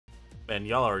And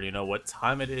y'all already know what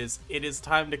time it is. It is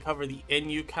time to cover the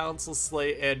NU Council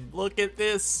slate, and look at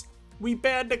this! We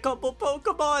banned a couple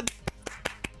Pokemon!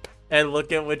 And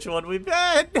look at which one we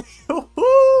banned!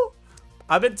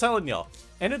 I've been telling y'all,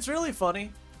 and it's really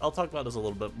funny. I'll talk about this a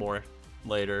little bit more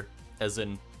later, as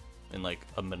in like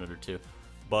a minute or two.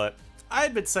 But I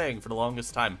had been saying for the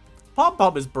longest time,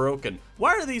 Pom-Pom is broken.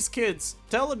 Why are these kids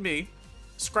telling me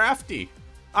Scrafty,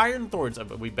 Iron Thorns,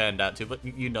 we banned that too, but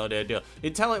you know the idea.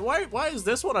 And telling, why is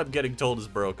this one I'm getting told is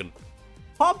broken?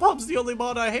 Pom-Pom's the only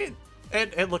mod I hate.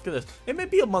 And look at this. It may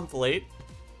be a month late,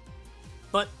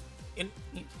 but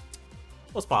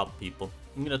let's pop people.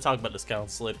 I'm going to talk about this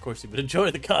council. Of course, you've been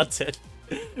enjoying the content.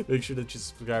 Make sure that you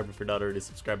subscribe if you're not already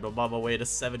subscribed. I'm on my way to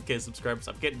 7K subscribers.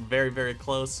 I'm getting very, very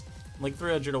close. I'm like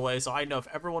 300 away, so I know if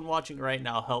everyone watching right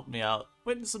now helped me out,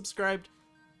 went and subscribed,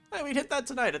 hey, we'd hit that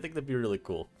tonight. I think that'd be really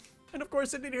cool. And of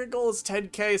course, ending your goal is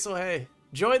 10K, so hey,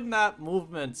 join that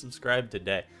movement. Subscribe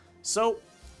today. So,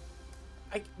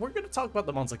 we're going to talk about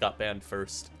the ones that got banned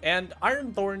first. And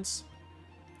Iron Thorns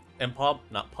and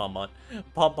Pom-Pom are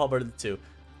the two.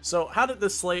 So, how did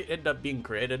this slate end up being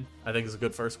created? I think is a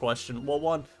good first question. Well,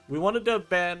 one, we wanted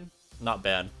to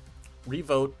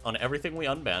revote on everything we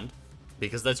unbanned,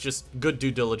 because that's just good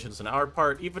due diligence on our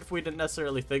part, even if we didn't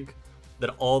necessarily think that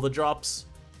all the drops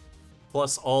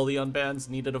plus all the unbans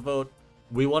needed a vote.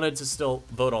 We wanted to still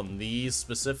vote on these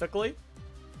specifically,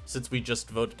 since we just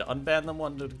voted to unban them,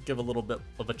 wanted to give a little bit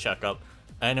of a checkup.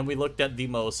 And then we looked at the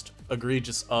most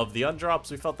egregious of the undrops.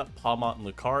 We felt that Pawmont and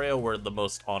Lucario were the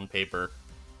most on paper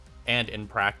and in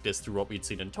practice through what we'd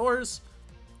seen in tours.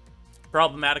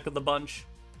 Problematic of the bunch.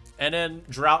 And then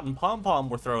Drought and Pom-Pom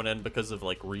were thrown in because of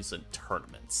like recent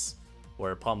tournaments,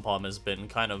 where Pom-Pom has been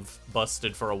kind of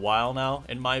busted for a while now,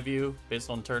 in my view, based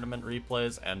on tournament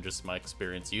replays and just my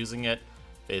experience using it,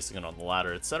 facing it on the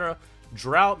ladder, etc.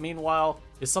 Drought, meanwhile,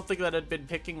 is something that had been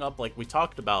picking up, like we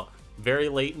talked about, very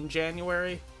late in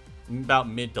January, about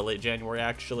mid to late January,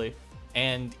 actually,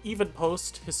 and even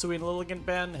post Hisui and Lilligant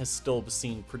ban has still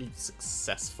seen pretty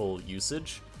successful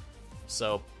usage,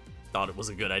 so thought it was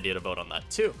a good idea to vote on that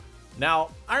too. Now,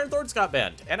 Iron Thorns got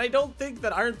banned, and I don't think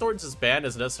that Iron Thorns' ban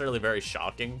is necessarily very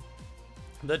shocking.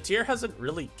 The tier hasn't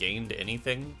really gained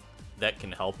anything that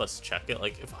can help us check it.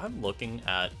 Like, if I'm looking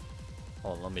at...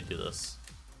 Hold on, let me do this.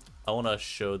 I want to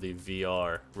show the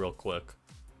VR real quick,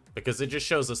 because it just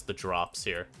shows us the drops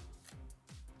here.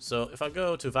 So, if I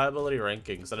go to Viability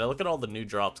Rankings, and I look at all the new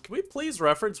drops, can we please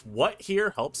reference what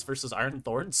here helps versus Iron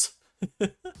Thorns?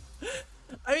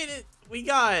 I mean, we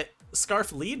got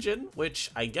Scarf Legion, which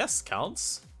I guess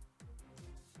counts.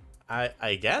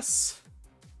 I guess.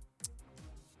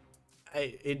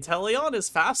 Inteleon is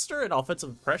faster and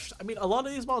offensive pressure. I mean, a lot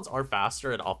of these mods are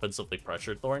faster and offensively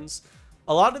pressured Thorns.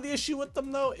 A lot of the issue with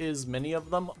them, though, is many of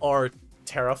them are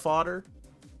Terra fodder.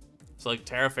 So, like,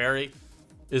 Terra Fairy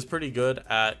is pretty good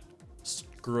at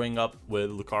screwing up with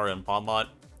Lucario and Pawmont.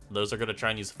 Those are going to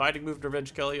try and use a fighting move to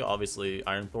revenge kill you. Obviously,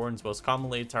 Iron Thorns most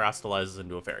commonly terastallizes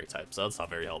into a fairy type, so that's not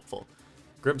very helpful.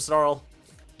 Grimmsnarl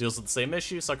deals with the same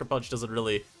issue. Sucker Punch doesn't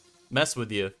really mess with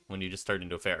you when you just turn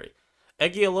into a fairy.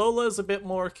 Eggialola is a bit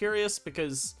more curious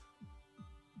because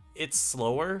it's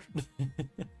slower.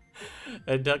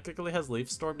 It technically has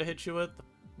Leaf Storm to hit you with,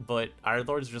 but Iron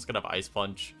Thorns are just going to have Ice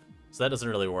Punch, so that doesn't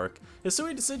really work.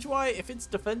 Hisui Decidueye, if it's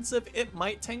defensive, it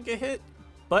might tank a hit.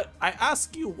 But I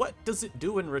ask you, what does it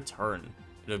do in return?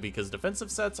 You know, because defensive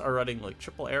sets are running like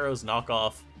triple arrows,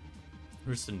 knockoff,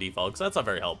 roost and default, so that's not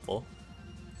very helpful.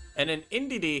 And in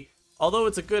Indeedee, although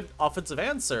it's a good offensive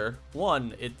answer,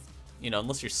 one, it's, you know,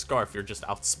 unless you're Scarf, you're just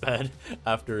outsped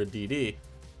after a DD.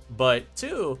 But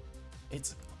two,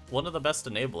 it's one of the best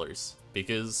enablers,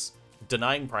 because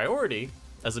denying priority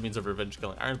as a means of revenge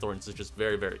killing Iron Thorns is just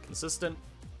very, very consistent.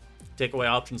 Take away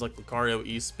options like Lucario,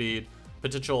 E-Speed,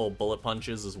 potential bullet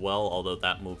punches as well, although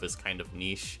that move is kind of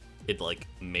niche. It'd like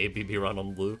maybe be run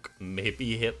on Luke,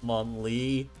 maybe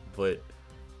Hitmonlee, but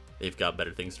they've got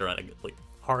better things to run. Like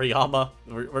Hariyama,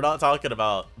 we're not talking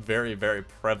about very, very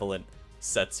prevalent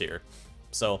sets here.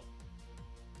 So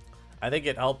I think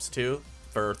it helps too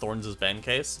for Thorns' ban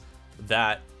case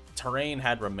that terrain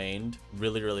had remained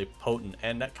really, really potent,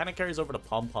 and that kind of carries over to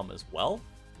Pom-Pom as well.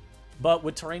 But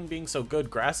with terrain being so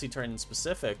good, grassy terrain in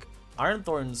specific, Iron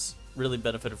Thorns really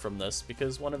benefited from this,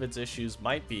 because one of its issues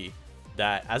might be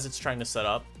that as it's trying to set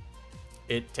up,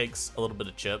 it takes a little bit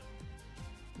of chip.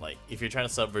 Like, if you're trying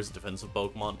to set up versus defensive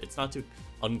Pokemon, it's not too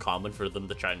uncommon for them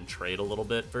to try and trade a little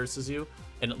bit versus you,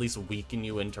 and at least weaken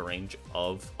you into range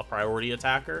of a priority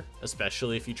attacker,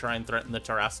 especially if you try and threaten the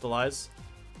Terastallize.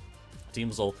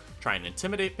 Teams will try and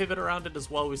intimidate pivot around it as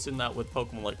well. We've seen that with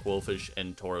Pokemon like Quillfish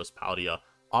and Tauros Paldia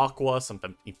Aqua,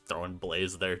 sometimes you throw in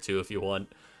Blaze there too if you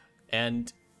want.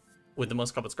 And with the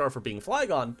most common Scarf for being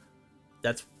Flygon,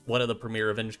 that's one of the premier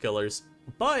revenge killers.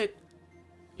 But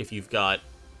if you've got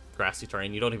grassy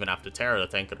terrain, you don't even have to Terra to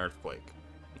tank an Earthquake.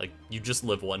 Like, you just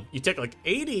live one. You take like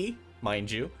 80,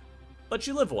 mind you, but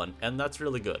you live one, and that's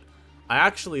really good. I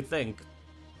actually think,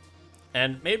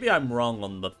 and maybe I'm wrong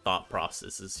on the thought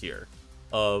processes here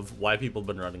of why people have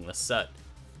been running this set,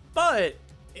 but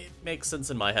it makes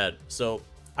sense in my head. So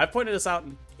I pointed this out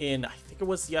in I think it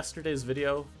was yesterday's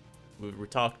video. We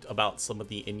talked about some of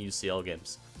the in-UCL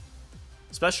games.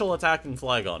 Special attacking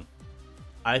Flygon.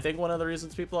 I think one of the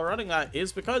reasons people are running that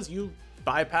is because you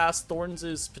bypass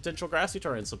Thorns' potential grassy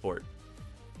terrain support.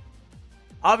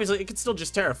 Obviously, it can still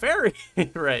just Terra Fairy,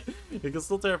 right? It can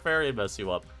still Terra Fairy and mess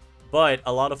you up. But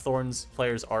a lot of Thorns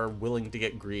players are willing to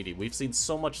get greedy. We've seen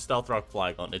so much Stealth Rock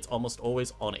Flygon. It's almost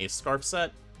always on a Scarf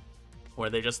set, where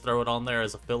they just throw it on there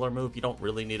as a filler move. You don't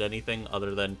really need anything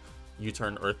other than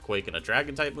U-turn, Earthquake, and a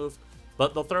Dragon-type move.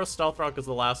 But they'll throw Stealth Rock as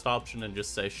the last option and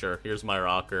just say, sure, here's my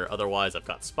rocker. Otherwise, I've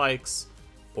got Spikes,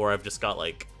 or I've just got,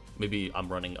 like, maybe I'm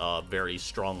running a very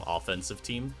strong offensive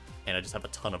team, and I just have a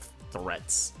ton of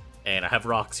threats. And I have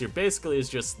rocks here. Basically, it's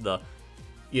just the,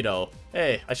 you know,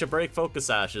 hey, I should break Focus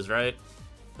Ashes, right?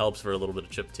 Helps for a little bit of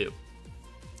chip, too.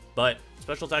 But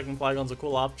special attacking Flygon's a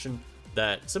cool option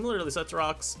that similarly sets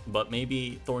rocks, but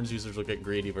maybe Thorns users will get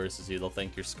greedy versus you. They'll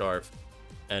think you're Scarf,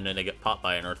 and then they get popped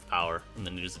by an Earth Power, and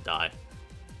then you just die.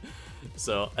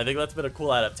 So I think that's been a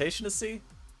cool adaptation to see,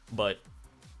 but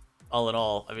all in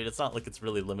all, I mean, it's not like it's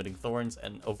really limiting Thorns,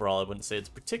 and overall, I wouldn't say it's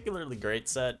a particularly great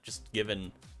set, just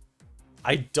given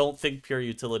I don't think pure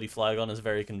utility Flygon is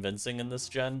very convincing in this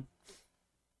gen.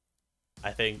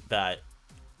 I think that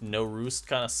No Roost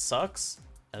kind of sucks.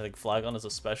 I think Flygon as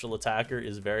a special attacker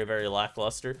is very, very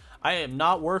lackluster. I am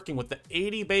not working with the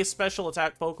 80 base special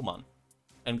attack Pokemon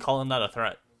and calling that a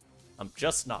threat. I'm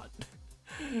just not.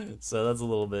 So that's a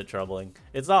little bit troubling.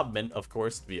 It's not meant, of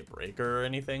course, to be a breaker or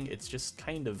anything. It's just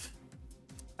kind of...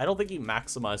 I don't think you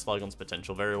maximize Flygon's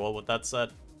potential very well with that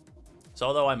set. So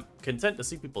although I'm content to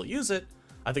see people use it,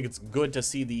 I think it's good to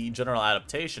see the general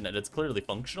adaptation, and it's clearly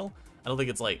functional. I don't think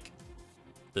it's like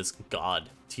this god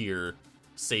tier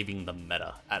saving the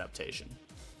meta adaptation.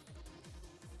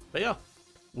 But yeah,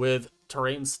 with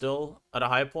terrain still at a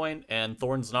high point and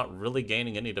Thorns not really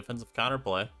gaining any defensive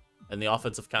counterplay, and the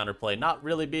offensive counterplay not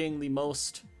really being the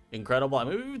most incredible. I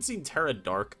mean, we've even seen Terra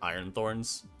Dark Iron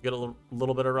Thorns get a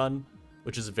little bit of run,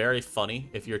 which is very funny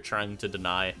if you're trying to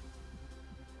deny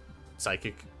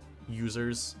Psychic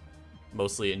users.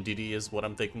 Mostly Indeedee is what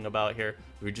I'm thinking about here.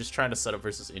 If you're just trying to set up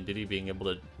versus Indeedee, being able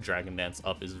to Dragon Dance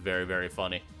up is very, very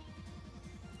funny.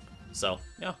 So,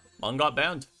 yeah, Mon got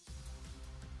banned.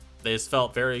 They just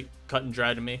felt very cut and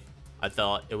dry to me. I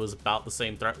thought it was about the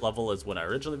same threat level as when I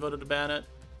originally voted to ban it.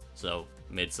 So,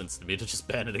 it made sense to me to just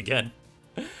ban it again.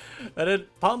 And then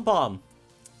Pom-Pom.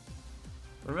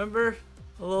 Remember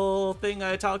a little thing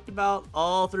I talked about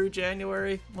all through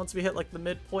January? Once we hit like the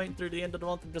midpoint through the end of the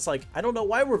month, I'm just like, I don't know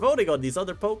why we're voting on these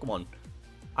other Pokemon.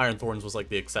 Iron Thorns was like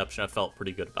the exception. I felt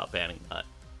pretty good about banning that.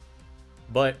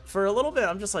 But for a little bit,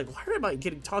 I'm just like, why am I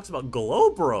getting talks about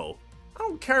Glowbro? I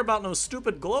don't care about no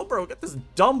stupid Glowbro. Get this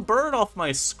dumb bird off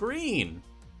my screen.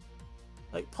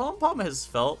 Like, Pom-Pom has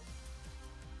felt...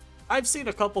 I've seen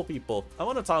a couple people... I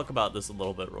want to talk about this a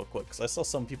little bit real quick, because I saw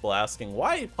some people asking,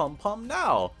 why Pom-Pom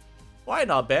now? Why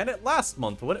not ban it last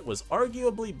month when it was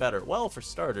arguably better? Well, for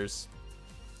starters,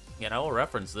 and I will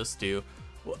reference this too,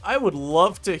 I would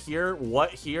love to hear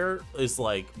what here is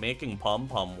like making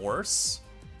Pom-Pom worse.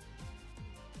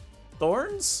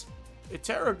 Thorns?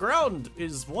 Terra Ground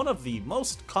is one of the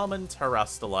most common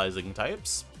terastallizing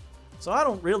types, so I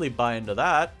don't really buy into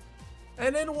that.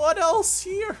 And then what else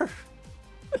here?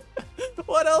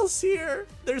 What else here?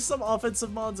 There's some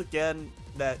offensive mods again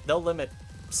that they'll limit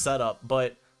setup,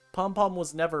 but Pom-Pom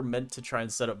was never meant to try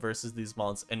and set up versus these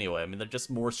mons anyway. I mean, they're just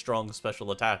more strong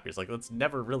special attackers. Like, that's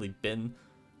never really been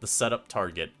the setup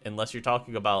target, unless you're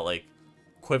talking about, like,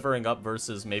 quivering up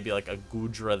versus maybe, like, a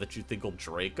Goodra that you think will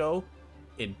Draco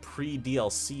in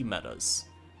pre-DLC metas.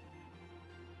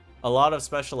 A lot of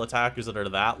special attackers that are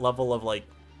that level of, like,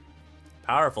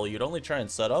 powerful, you'd only try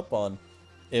and set up on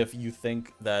if you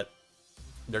think that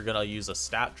they're gonna use a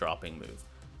stat-dropping move.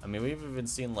 I mean, we've even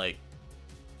seen, like,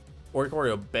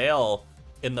 Oricorio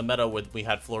in the meta when we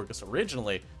had Florges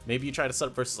originally. Maybe you try to set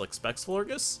up versus like Specs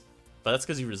Florges, but that's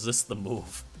because you resist the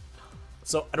move.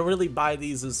 So I don't really buy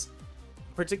these as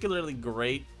particularly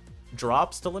great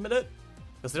drops to limit it,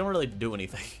 because they don't really do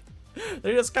anything.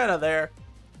 They're just kind of there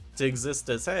to exist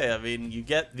as, hey, I mean, you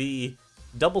get the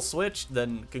double switch,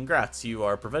 then congrats, you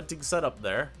are preventing setup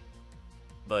there.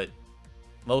 but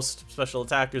most special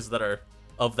attackers that are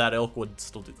of that ilk would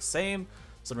still do the same.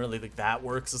 So I don't really think that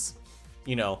works as,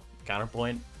 you know,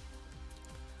 counterpoint.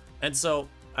 And so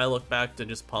I look back to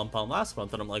just Pom-Pom last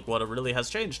month, and I'm like, what really has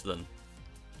changed then?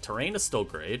 Terrain is still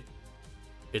great.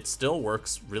 It still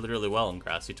works really, really well in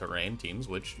grassy terrain teams,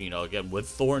 which, you know, again, with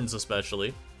Thorns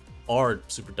especially, are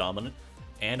super dominant.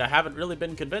 And I haven't really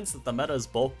been convinced that the meta is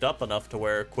bulked up enough to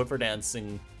where Quiver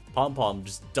Dancing Pom-Pom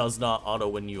just does not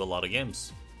auto-win you a lot of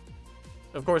games.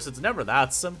 Of course, it's never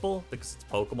that simple, because it's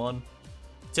Pokemon.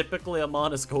 Typically, a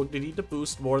mon is going to need to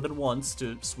boost more than once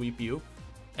to sweep you,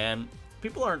 and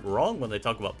people aren't wrong when they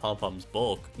talk about Pom-Pom's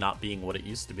bulk not being what it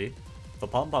used to be. If a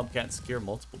Pom-Pom can't secure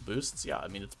multiple boosts, yeah, I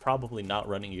mean, it's probably not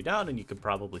running you down, and you could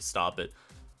probably stop it.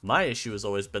 My issue has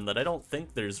always been that I don't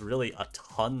think there's really a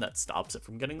ton that stops it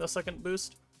from getting the second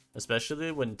boost,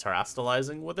 especially when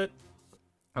terastallizing with it.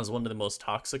 As one of the most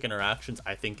toxic interactions,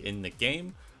 I think, in the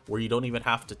game, where you don't even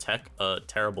have to tech a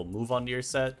terrible move onto your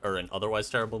set, or an otherwise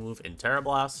terrible move in Terra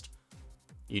Blast.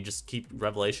 You just keep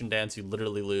Revelation Dance, you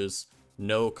literally lose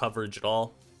no coverage at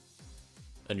all,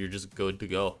 and you're just good to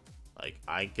go. Like,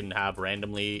 I can have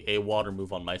randomly a water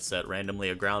move on my set, randomly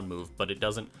a ground move, but it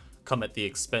doesn't come at the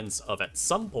expense of at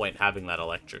some point having that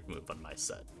electric move on my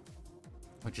set,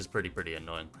 which is pretty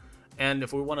annoying. And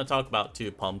if we want to talk about,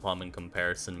 too, Pom-Pom in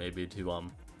comparison maybe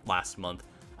to last month,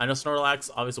 I know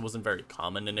Snorlax obviously wasn't very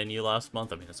common in NU last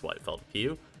month. I mean, that's why it fell to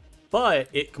PU. But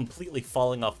it completely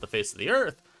falling off the face of the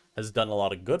earth has done a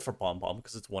lot of good for Pom-Pom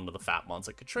because it's one of the fat mons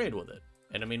that could trade with it.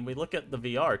 And I mean, we look at the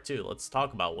VR too. Let's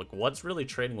talk about like what's really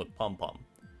trading with Pom-Pom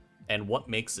and what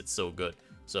makes it so good.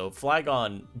 So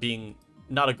Flagon being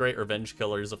not a great revenge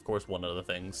killer is of course one of the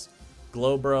things.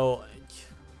 Glowbro,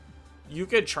 you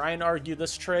could try and argue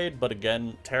this trade, but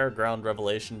again, Terra Ground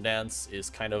Revelation Dance is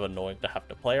kind of annoying to have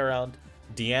to play around.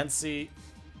 Diancie,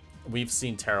 we've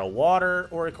seen Terra Water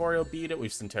Oricorio beat it,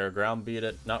 we've seen Terra Ground beat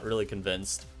it, not really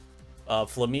convinced.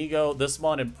 Flamigo, this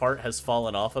mon in part has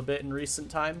fallen off a bit in recent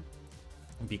time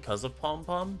because of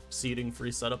Pom-Pom. Seeding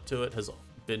free setup to it has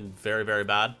been very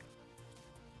bad.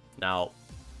 Now,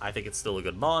 I think it's still a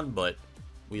good mon, but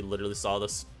we literally saw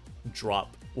this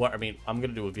drop. Well, I mean, I'm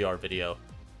gonna do a VR video.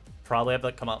 Probably have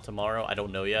that come out tomorrow, I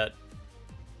don't know yet.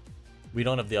 We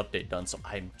don't have the update done, so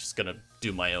I'm just gonna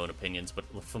do my own opinions, but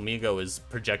Flamigo is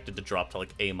projected to drop to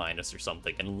like A- or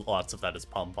something, and lots of that is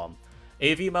Pom-Pom.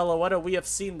 AV Meloetta, we have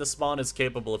seen the spawn is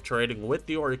capable of trading with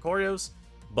the Oricorios,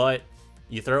 but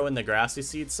you throw in the grassy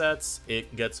seed sets,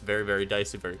 it gets very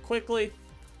dicey very quickly.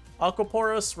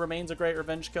 Aquaporos remains a great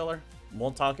revenge killer.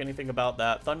 Won't talk anything about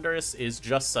that. Thundurus is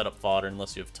just setup fodder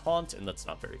unless you have Taunt, and that's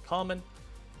not very common.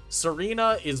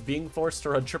 Serena is being forced to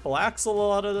run triple axle a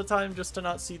lot of the time just to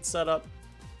not seed setup.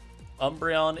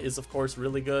 Umbreon is of course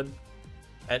really good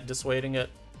at dissuading it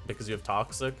because you have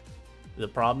Toxic. The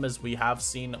problem is we have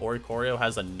seen Oricorio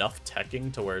has enough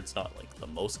teching to where it's not like the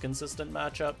most consistent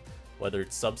matchup, whether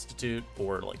it's Substitute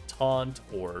or like Taunt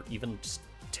or even just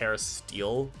Terra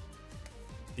Steel.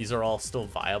 These are all still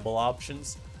viable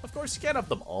options. Of course, you can't have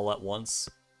them all at once,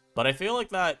 but I feel like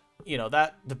that, you know,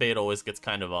 that debate always gets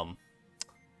kind of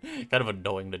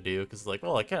annoying to do because like,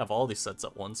 well, I can't have all these sets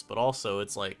at once, but also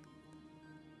it's like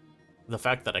the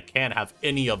fact that I can't have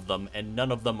any of them and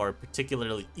none of them are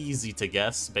particularly easy to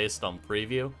guess based on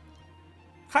preview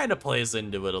kind of plays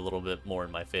into it a little bit more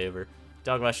in my favor.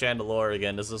 Talk about Chandelure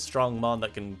again. This is a strong mon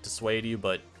that can dissuade you,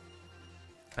 but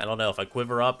I don't know. If I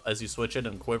quiver up as you switch it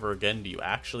and quiver again, do you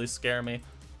actually scare me?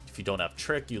 If you don't have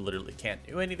Trick, you literally can't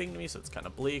do anything to me, so it's kind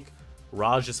of bleak.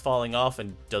 Raj is falling off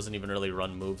and doesn't even really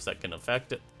run moves that can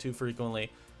affect it too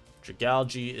frequently.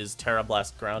 Dragalge is Terra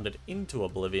Blast grounded into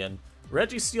Oblivion.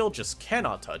 Registeel just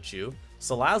cannot touch you.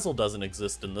 Salazzle doesn't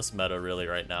exist in this meta really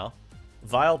right now.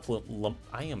 Vileplume,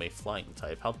 I am a flying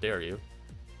type, how dare you.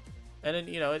 And then,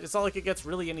 you know, it's not like it gets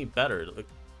really any better. Like,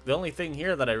 the only thing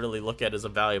here that I really look at as a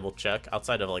valuable check,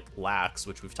 outside of like Lax,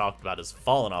 which we've talked about, is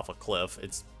fallen off a cliff.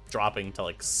 It's dropping to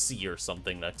like C or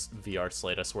something next VR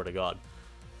slate, I swear to God.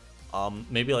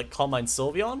 Maybe like Calm Mind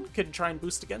Sylveon could try and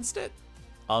boost against it.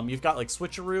 You've got like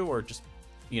Switcheroo or just,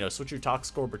 you know, Switcheroo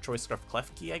Toxcorp or Choice Scarf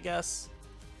Klefki, I guess.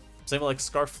 Same with like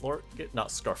Scarflor, not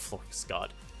Scarflorgus,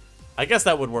 God. I guess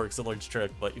that would work, Zillard's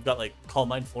Trick, but you've got like Calm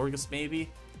Mind Florgus maybe.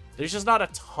 There's just not a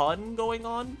ton going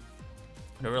on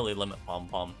to really limit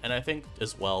Pom-Pom. And I think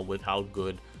as well with how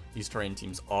good these terrain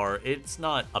teams are, it's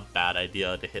not a bad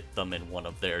idea to hit them in one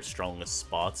of their strongest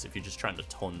spots if you're just trying to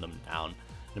tone them down.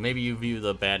 And maybe you view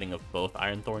the banning of both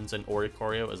Iron Thorns and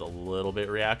Oricorio as a little bit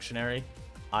reactionary.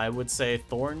 I would say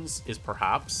Thorns is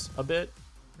perhaps a bit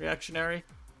reactionary.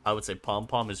 I would say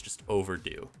Pom-Pom is just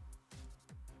overdue.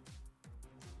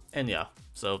 And yeah,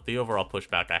 so the overall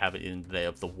pushback I have in today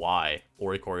of the why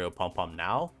Oricorio-Pom-Pom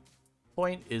now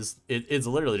point is, it's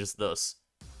literally just this.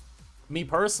 Me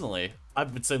personally,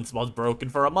 I've been saying this mod's broken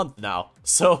for a month now,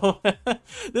 so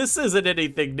this isn't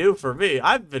anything new for me.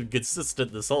 I've been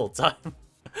consistent this whole time.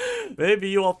 Maybe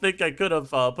you all think I could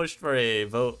have pushed for a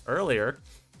vote earlier,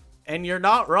 and you're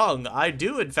not wrong. I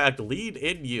do, in fact, lead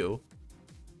in you.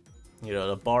 You know,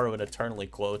 to borrow an Eternally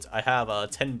quote, I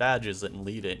have 10 badges and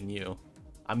lead it in you.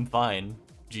 I'm fine.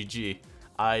 GG.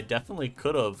 I definitely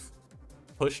could have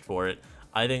pushed for it.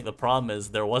 I think the problem is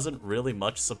there wasn't really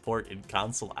much support in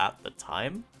console at the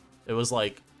time. It was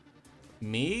like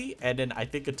me, and then I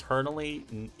think Eternally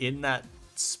in that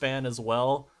span as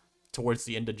well, towards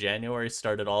the end of January,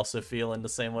 started also feeling the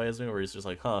same way as me, where he's just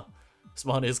like, huh, this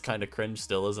mod is kind of cringe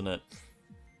still, isn't it?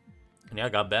 And yeah, I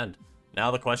got banned.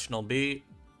 Now the question will be,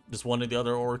 does one of the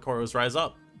other Oricorios rise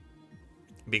up?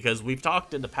 Because we've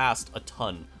talked in the past a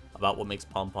ton about what makes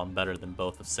Pom-Pom better than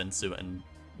both of Sensu and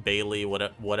Bailey,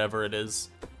 whatever it is.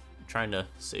 I'm trying to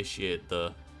satiate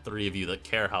the three of you that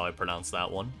care how I pronounce that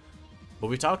one. But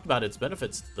we talked about its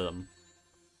benefits to them,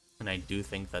 and I do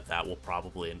think that that will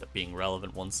probably end up being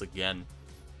relevant once again.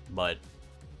 But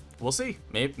we'll see.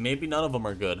 Maybe none of them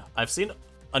are good. I've seen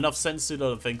enough Sensu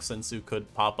to think Sensu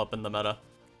could pop up in the meta.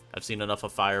 I've seen enough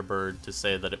of Firebird to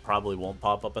say that it probably won't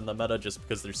pop up in the meta just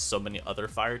because there's so many other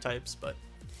fire types, but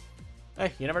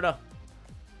hey, you never know.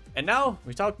 And now,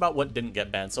 we talked about what didn't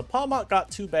get banned. So Palmot got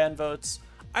 2 ban votes.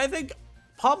 I think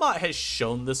Palmot has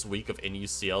shown this week of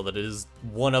NUCL that it is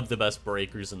one of the best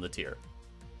breakers in the tier.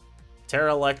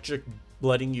 Terra Electric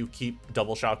letting you keep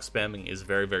double shock spamming is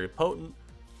very, very potent.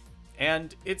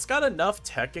 And it's got enough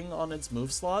teching on its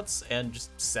move slots and just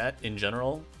set in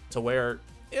general to where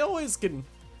it always can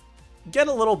get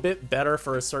a little bit better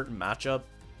for a certain matchup.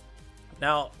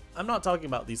 Now, I'm not talking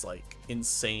about these like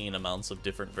insane amounts of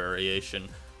different variation.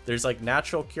 There's like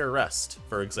Natural Cure Rest,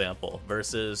 for example,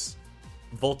 versus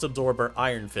Volt Absorber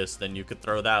Iron Fist, then you could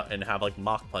throw that and have like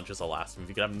Mach Punch as a last move.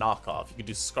 You could have Knockoff, you could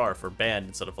do Scarf or Band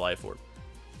instead of Life Orb.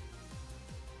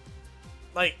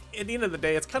 Like, at the end of the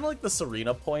day, it's kind of like the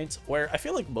Serena point, where I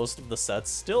feel like most of the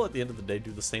sets still at the end of the day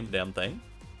do the same damn thing.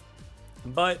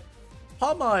 But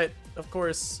Palmot, of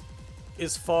course,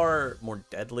 is far more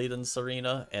deadly than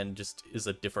Serena and just is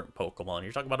a different Pokemon.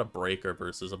 You're talking about a breaker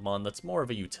versus a mon that's more of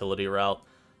a utility route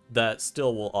that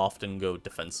still will often go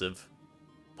defensive.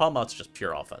 Palmot's just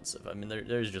pure offensive. I mean,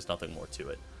 there's just nothing more to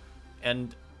it.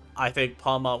 And I think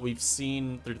Palmot, we've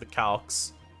seen through the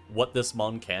calcs what this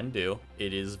mon can do.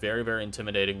 It is very, very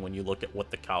intimidating when you look at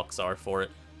what the calcs are for it.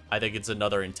 I think it's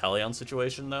another Inteleon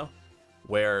situation, though,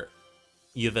 where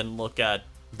you then look at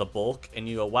the bulk and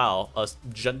you go, wow, a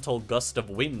gentle gust of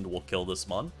wind will kill this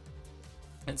mon.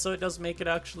 And so it does make it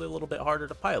actually a little bit harder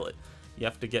to pilot. You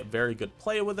have to get very good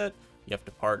play with it. You have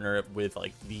to partner it with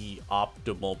like the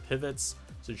optimal pivots,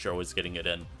 so you're always getting it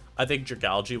in. I think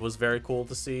Dragalge was very cool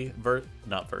to see,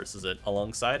 not versus it,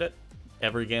 alongside it.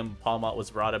 Every game Palmot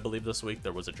was brought, I believe this week,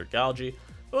 there was a Dragalge. It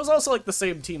was also like the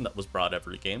same team that was brought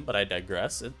every game, but I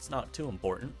digress. It's not too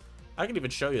important. I can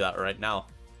even show you that right now.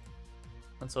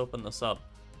 Let's open this up.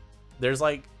 There's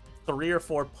like 3 or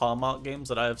 4 Palmot games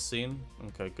that I have seen.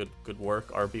 Okay, good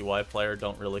work. RBY player,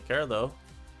 don't really care though.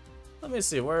 Let me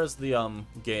see, where is the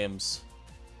games?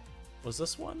 Was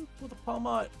this one with a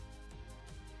Palmot?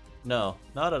 No,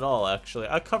 not at all actually.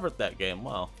 I covered that game.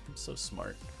 Wow, I'm so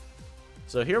smart.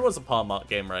 So here was a Palmot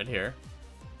game right here.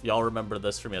 Y'all remember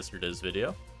this from yesterday's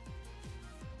video.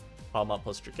 Palmot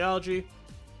plus Dragalge.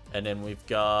 And then we've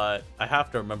got, I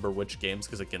have to remember which games,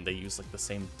 because again, they use like the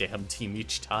same damn team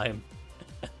each time.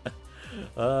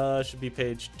 Should be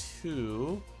page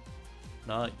 2.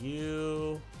 Not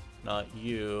you. Not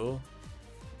you.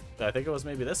 I think it was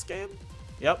maybe this game?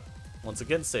 Yep. Once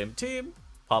again, same team.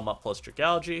 Palmot plus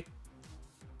Dragalge.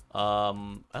 I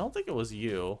don't think it was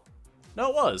you. No,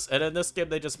 it was. And in this game,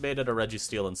 they just made it a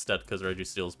Registeel instead, because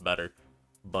Registeel's better.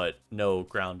 But no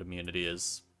ground immunity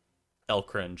is L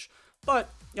cringe. But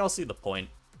y'all see the point.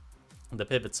 The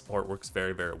pivot support works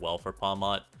very, very well for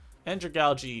Palmot. And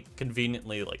Dragalge,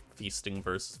 conveniently, like, feasting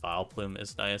versus Vileplume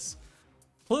is nice.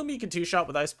 Plume you can 2-shot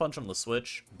with Ice Punch on the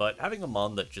Switch, but having a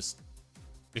mon that just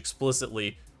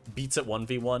explicitly beats it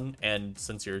 1v1, and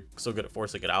since you're so good at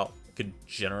forcing it out, could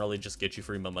generally just get you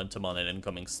free momentum on an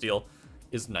incoming steal,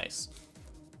 is nice.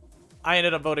 I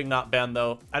ended up voting not ban,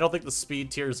 though. I don't think the speed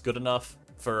tier is good enough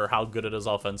for how good it is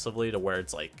offensively to where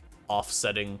it's, like,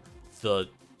 offsetting the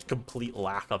complete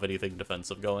lack of anything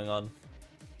defensive going on.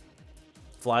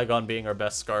 Flygon being our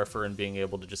best Scarfer and being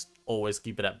able to just always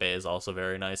keep it at bay is also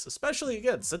very nice, especially,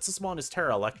 again, since this mon is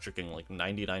Terra Electricing like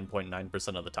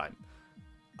 99.9% of the time.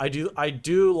 I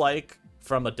do like,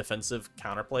 from a defensive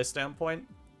counterplay standpoint,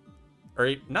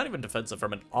 or not even defensive,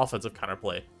 from an offensive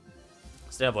counterplay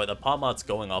standpoint, that Pom-Pom's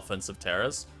going offensive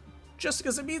Terras. Just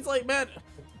because it means, like, man,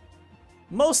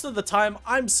 most of the time,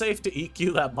 I'm safe to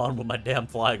EQ that Mon with my damn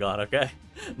Flygon, okay?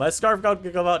 My Scarf God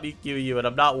can come out and EQ you, and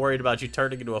I'm not worried about you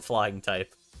turning into a flying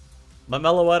type. My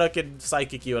Meloetta can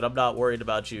Psychic you, and I'm not worried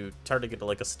about you turning into,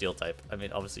 like, a Steel type. I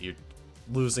mean, obviously, you're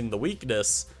losing the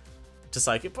weakness to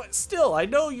Psychic, but still, I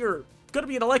know you're gonna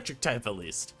be an Electric type, at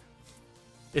least.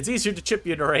 It's easier to chip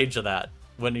you into range of that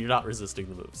when you're not resisting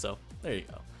the move, so there you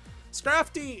go.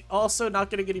 Scrafty, also not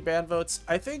getting any ban votes.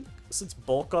 I think since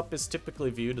Bulk Up is typically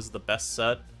viewed as the best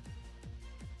set,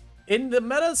 in the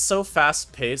meta so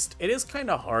fast-paced, it is kind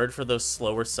of hard for those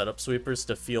slower setup sweepers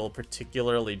to feel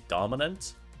particularly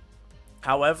dominant.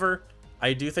 However,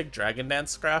 I do think Dragon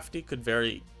Dance Scrafty could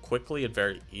very quickly and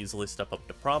very easily step up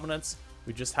to prominence.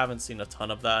 We just haven't seen a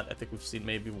ton of that. I think we've seen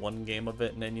maybe one game of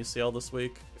it in NUCL this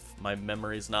week, if my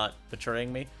memory's not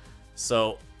betraying me.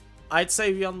 So I'd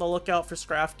say be on the lookout for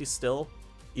Scrafty still.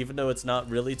 Even though it's not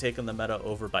really taken the meta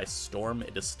over by storm,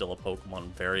 it is still a Pokemon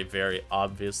very, very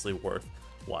obviously worth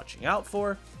watching out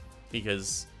for.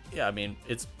 Because, yeah, I mean,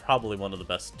 it's probably one of the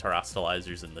best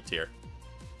Terastallizers in the tier.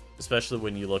 Especially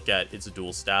when you look at its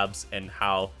dual stabs and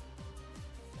how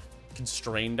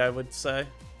constrained, I would say,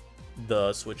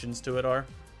 the switch-ins to it are.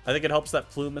 I think it helps that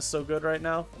Plume is so good right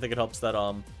now. I think it helps that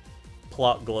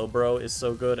Plot Glowbro is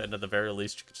so good, and at the very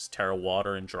least you can just Terra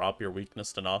Water and drop your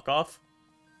weakness to knock off.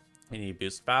 And you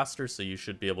boost faster, so you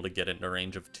should be able to get into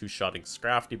range of two-shotting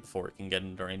Scrafty before it can get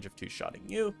into range of two-shotting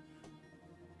you.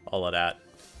 All of that.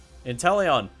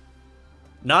 Inteleon,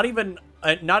 not even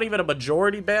a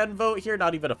majority ban vote here,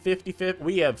 not even a 50-50.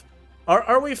 We have...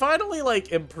 Are we finally,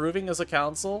 like, improving as a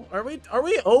council? Are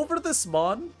we over this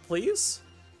Mon, please?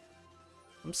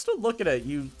 I'm still looking at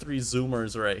you three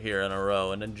Zoomers right here in a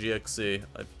row, and then GXC.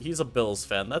 He's a Bills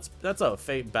fan. That's a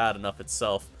fate bad enough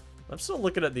itself. I'm still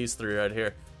looking at these three right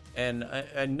here, and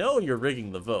I know you're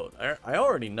rigging the vote. I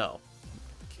already know.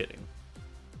 I'm kidding.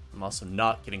 I'm also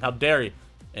not kidding. How dare you?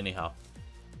 Anyhow,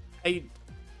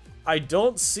 I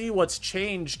don't see what's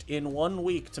changed in 1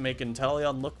 week to make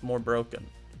Inteleon look more broken.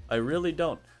 I really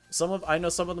don't. I know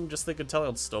some of them just think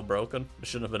Inteleon's still broken. It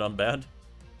shouldn't have been unbanned.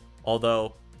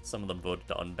 Although, some of them voted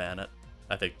to unban it.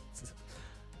 I think.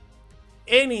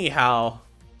 Anyhow,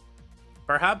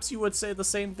 perhaps you would say the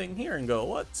same thing here and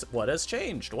go, what has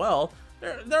changed? Well,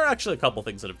 there are actually a couple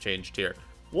things that have changed here.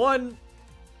 One,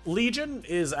 Legion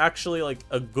is actually like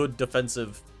a good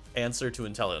defensive answer to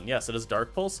Inteleon. Yes, it is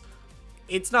Dark Pulse.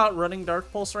 It's not running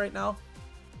Dark Pulse right now.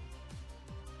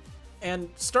 And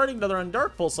starting to run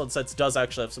Dark Pulse on sets does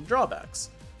actually have some drawbacks.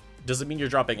 Does it mean you're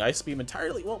dropping Ice Beam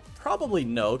entirely? Well, probably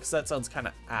no, because that sounds kind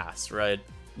of ass, right?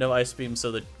 No Ice Beam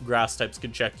so that grass types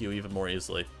can check you even more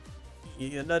easily.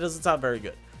 Yeah, that doesn't sound very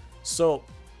good. So,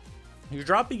 you're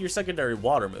dropping your secondary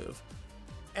water move.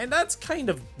 And that's kind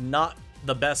of not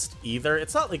the best either.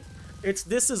 It's not like...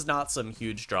 This is not some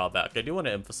huge drawback. I do want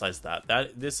to emphasize that.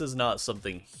 This is not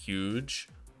something huge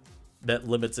that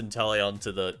limits Inteleon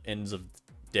to the ends of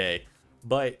day.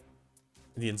 But...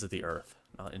 the ends of the earth,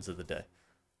 not ends of the day.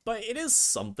 But it is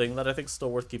something that I think is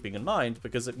still worth keeping in mind,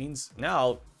 because it means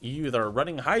now you either are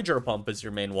running Hydro Pump as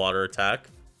your main water attack,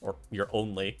 or your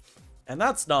only, and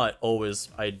that's not always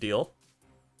ideal.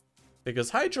 Because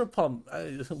Hydro Pump,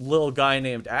 little guy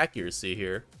named Accuracy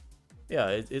here, yeah,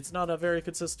 it's not a very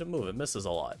consistent move. It misses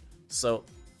a lot. So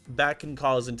that can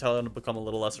cause Inteleon to become a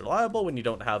little less reliable when you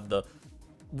don't have the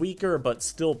weaker but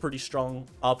still pretty strong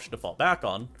option to fall back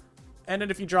on. And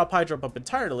then if you drop Hydro Pump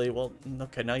entirely, well,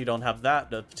 okay, now you don't have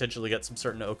that to potentially get some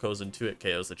certain Okos and 2-hit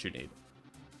KOs that you need.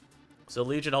 So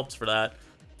Legion helps for that.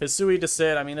 Hisui to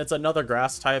Sid, I mean, it's another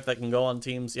grass type that can go on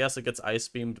teams. Yes, it gets Ice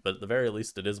Beamed, but at the very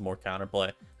least it is more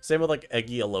counterplay. Same with like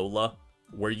Eggy Alola,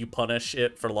 where you punish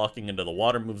it for locking into the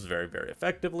water moves very, very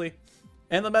effectively.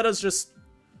 And the meta's just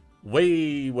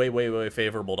way, way, way, way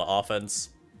favorable to offense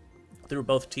through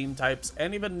both team types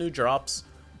and even new drops.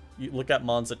 You look at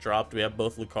Mons that dropped, we have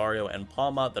both Lucario and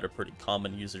Palma that are pretty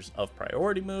common users of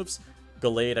priority moves.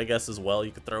 Gallade, I guess, as well,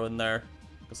 you could throw in there.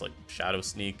 Because, like, Shadow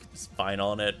Sneak is fine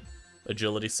on it.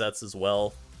 Agility sets as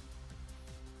well.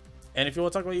 And if you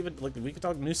want to talk about even, like, we could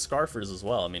talk new Scarfers as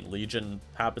well. I mean, Legion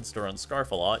happens to run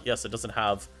Scarf a lot. Yes, it doesn't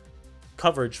have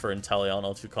coverage for Inteleon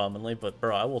all too commonly, but,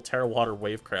 bro, I will Terra Water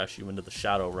Wave Crash you into the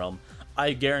Shadow Realm.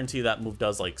 I guarantee that move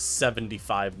does, like,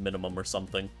 75 minimum or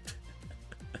something.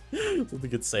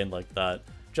 Something insane like that.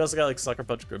 Just got like Sucker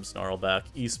Punch, Grimmsnarl back,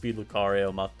 E-Speed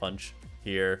Lucario, Mach Punch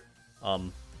here.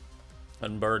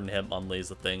 Unburden Hitmonlee is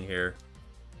the thing here.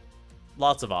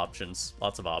 Lots of options,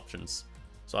 lots of options.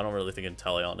 So I don't really think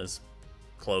Inteleon is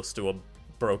close to a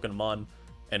broken mon.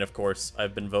 And of course,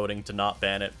 I've been voting to not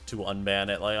ban it, to unban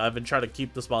it. Like, I've been trying to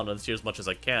keep this mon on this tier as much as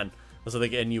I can, because I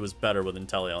think NU is better with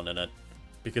Inteleon in it,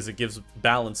 because it gives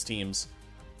balanced teams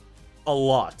a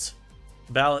lot.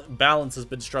 Balance has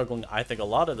been struggling, I think, a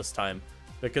lot of this time,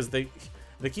 because they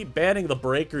keep banning the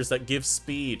breakers that give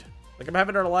speed. Like, I'm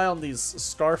having to rely on these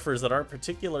Scarfers that aren't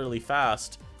particularly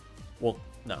fast. Well,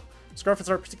 no. Scarfers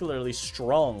aren't particularly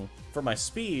strong for my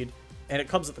speed, and it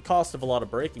comes at the cost of a lot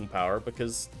of breaking power,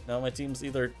 because now my team's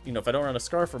either, you know, if I don't run a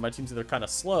Scarfer, my team's either kind of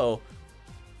slow,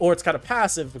 or it's kind of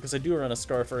passive because I do run a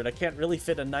Scarfer, and I can't really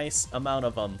fit a nice amount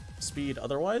of speed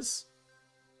otherwise.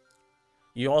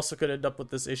 You also could end up with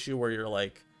this issue where you're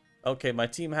like, okay, my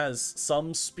team has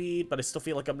some speed, but I still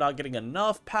feel like I'm not getting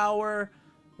enough power.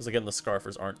 Because again, the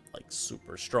Scarfers aren't like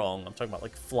super strong. I'm talking about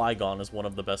like Flygon is one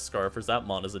of the best Scarfers. That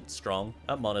mon isn't strong.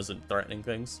 That mon isn't threatening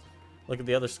things. Look at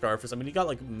the other Scarfers. I mean, you got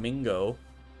like Mingo.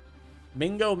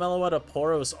 Mingo, Meloetta,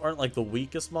 Poros aren't like the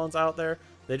weakest mons out there.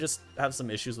 They just have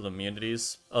some issues with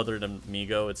immunities. Other than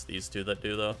Migo, it's these two that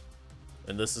do though.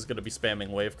 And this is going to be spamming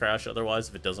Wave Crash otherwise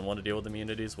if it doesn't want to deal with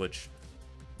immunities, which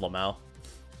Lamau.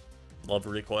 Love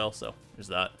recoil, so there's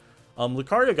that.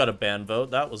 Lucario got a ban vote.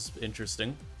 That was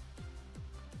interesting.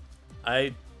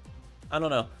 I don't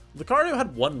know. Lucario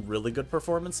had one really good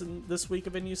performance in this week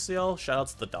of NUCL.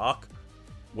 Shoutouts to the doc,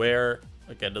 where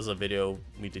again, there's a video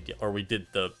we did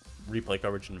the replay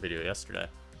coverage in the video yesterday.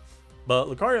 But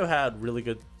Lucario had really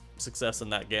good success in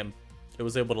that game. It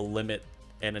was able to limit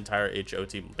an entire HO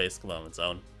team basically on its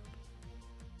own.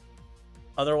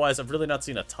 Otherwise, I've really not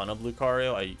seen a ton of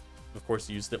Lucario. I, of course,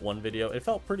 used it one video. It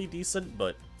felt pretty decent,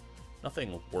 but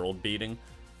nothing world-beating.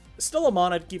 Still a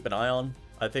mon I'd keep an eye on.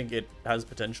 I think it has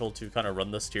potential to kind of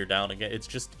run this tier down again. It's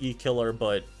just E-Killer,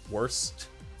 but worse.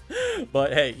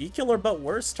 But hey, E-Killer, but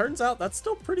worse. Turns out that's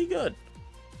still pretty good.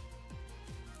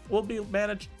 We'll be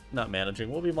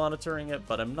we'll be monitoring it,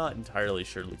 but I'm not entirely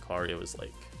sure Lucario is,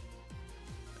 like,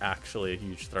 actually a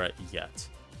huge threat yet.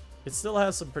 It still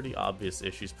has some pretty obvious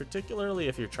issues, particularly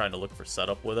if you're trying to look for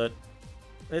setup with it.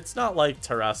 It's not like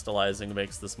terastallizing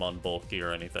makes this mon bulky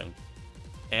or anything.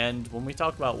 And when we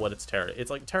talk about what it's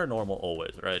like Terra normal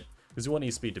always, right? Because you want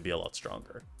E-Speed to be a lot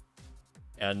stronger.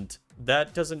 And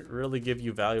that doesn't really give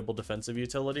you valuable defensive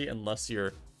utility unless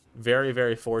you're very,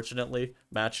 very fortunately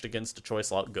matched against a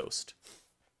choice lot Ghost.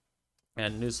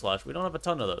 And newsflash, we don't have a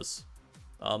ton of those.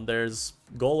 There's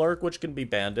Golurk, which can be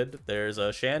banded. There's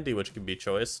a Shandy, which can be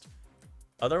choiced.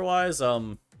 Otherwise,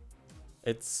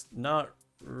 it's not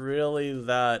really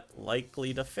that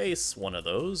likely to face one of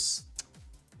those.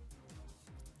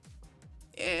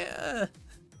 Yeah.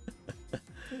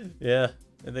 Yeah,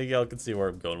 I think y'all can see where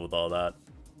I'm going with all that.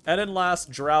 And then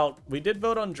last, Drought. We did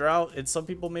vote on Drought, and some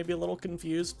people may be a little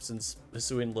confused since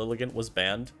Hisuian Lilligant was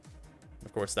banned.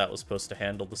 Of course, that was supposed to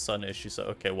handle the Sun issue, so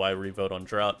okay, why revote on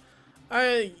Drought?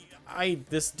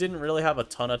 This didn't really have a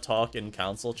ton of talk in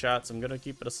council chats. I'm gonna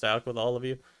keep it a stack with all of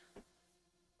you.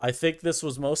 I think this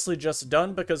was mostly just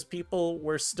done because people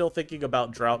were still thinking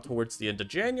about Drought towards the end of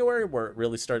January, where it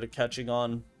really started catching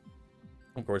on,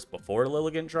 of course, before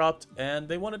Lilligant dropped, and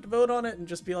they wanted to vote on it and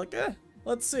just be like,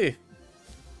 let's see.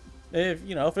 If,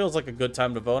 you know, it feels like a good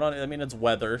time to vote on it. I mean, it's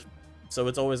weather, so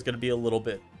it's always going to be a little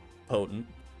bit potent.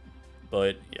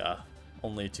 But, yeah,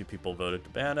 only 2 people voted to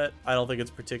ban it. I don't think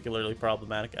it's particularly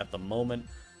problematic at the moment.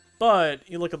 But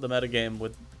you look at the metagame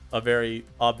with a very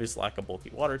obvious lack of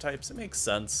bulky water types, it makes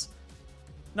sense.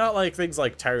 Not like things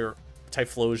like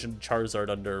Typhlosion, Charizard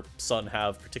under Sun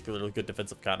have particularly good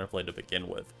defensive counterplay to begin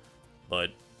with. But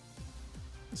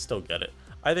you still get it.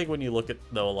 I think when you look at,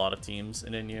 though, a lot of teams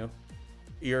in NU,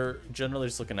 you're generally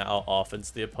just looking at how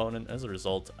offense the opponent. As a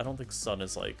result, I don't think Sun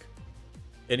is, like,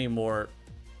 any more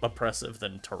oppressive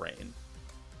than Terrain.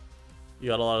 You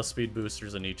got a lot of speed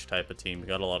boosters in each type of team. You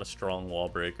got a lot of strong wall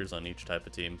breakers on each type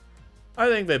of team. I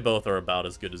think they both are about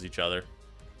as good as each other.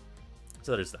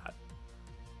 So there's that.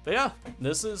 But yeah,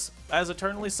 this is, as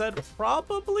Eternally said,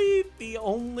 probably the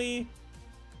only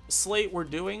slate we're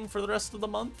doing for the rest of the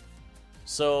month.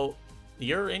 So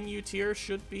your NU tier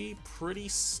should be pretty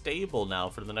stable now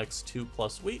for the next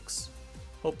 2+ weeks.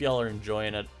 Hope y'all are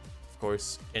enjoying it. Of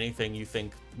course, anything you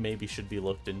think maybe should be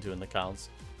looked into in the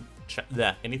council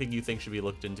anything you think should be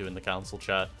looked into in the council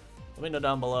chat, let me know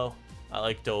down below. I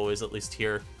like to always at least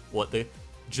hear what the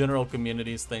general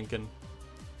community is thinking.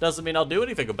 Doesn't mean I'll do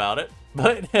anything about it,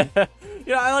 but you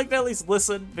know, I like to at least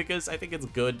listen because I think it's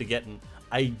good to get an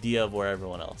idea of where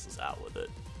everyone else is at with it.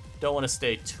 Don't want to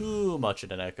stay too much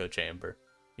in an echo chamber,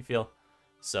 you feel?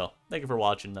 So, thank you for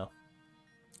watching, though.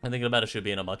 I think the meta should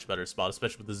be in a much better spot,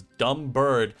 especially with this dumb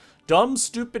bird, dumb,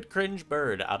 stupid, cringe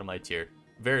bird out of my tier.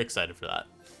 Very excited for that.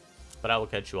 But I will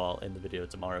catch you all in the video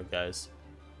tomorrow, guys.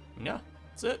 And yeah,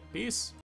 that's it. Peace.